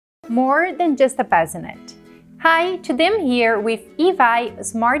more than just a bassinet. Hi, today I'm here with Evi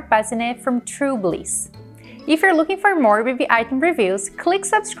Smart Bassinet from TruBliss. If you're looking for more baby item reviews, click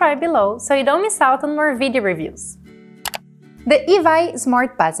subscribe below so you don't miss out on more video reviews. The Evi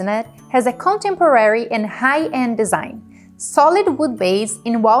Smart Bassinet has a contemporary and high-end design, solid wood base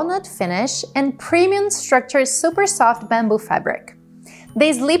in walnut finish and premium structured super soft bamboo fabric.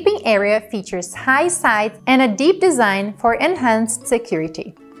 The sleeping area features high sides and a deep design for enhanced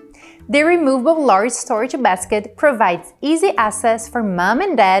security. The removable large storage basket provides easy access for mom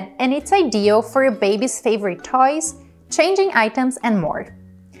and dad, and it's ideal for your baby's favorite toys, changing items, and more.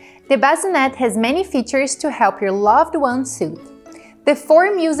 The bassinet has many features to help your loved one soothe. The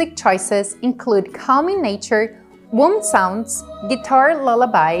 4 music choices include calming nature, womb sounds, guitar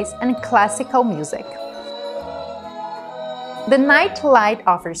lullabies, and classical music. The nightlight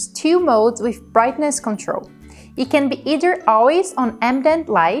offers 2 modes with brightness control. It can be either always on ambient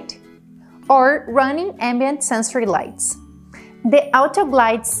light or running ambient sensory lights. The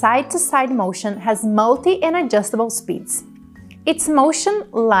auto-glide side-to-side motion has multi and adjustable speeds. Its motion,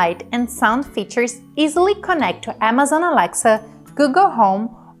 light, and sound features easily connect to Amazon Alexa, Google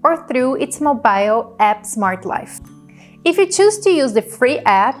Home, or through its mobile app Smart Life. If you choose to use the free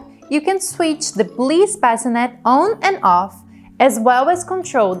app, you can switch the Bliss bassinet on and off, as well as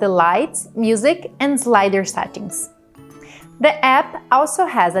control the lights, music, and slider settings. The app also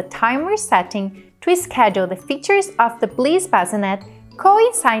has a timer setting to schedule the features of the Bliss bassinet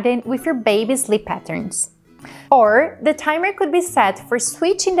coinciding with your baby's sleep patterns. Or the timer could be set for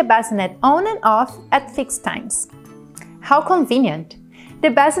switching the bassinet on and off at fixed times. How convenient! The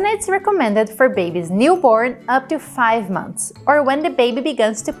bassinet is recommended for babies newborn up to 5 months, or when the baby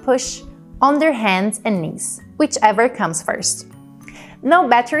begins to push on their hands and knees, whichever comes first. No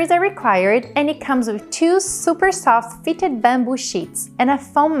batteries are required, and it comes with 2 super soft fitted bamboo sheets and a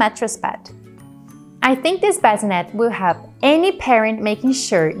foam mattress pad. I think this bassinet will help any parent making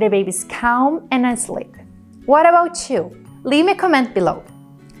sure the baby is calm and asleep. What about you? Leave me a comment below.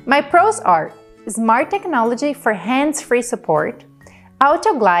 My pros are smart technology for hands-free support,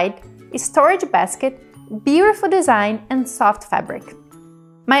 auto-glide, storage basket, beautiful design, and soft fabric.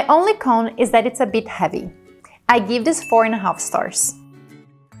 My only con is that it's a bit heavy. I give this 4.5 stars.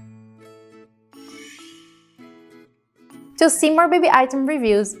 To see more baby item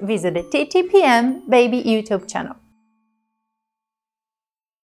reviews, visit the TTPM Baby YouTube channel.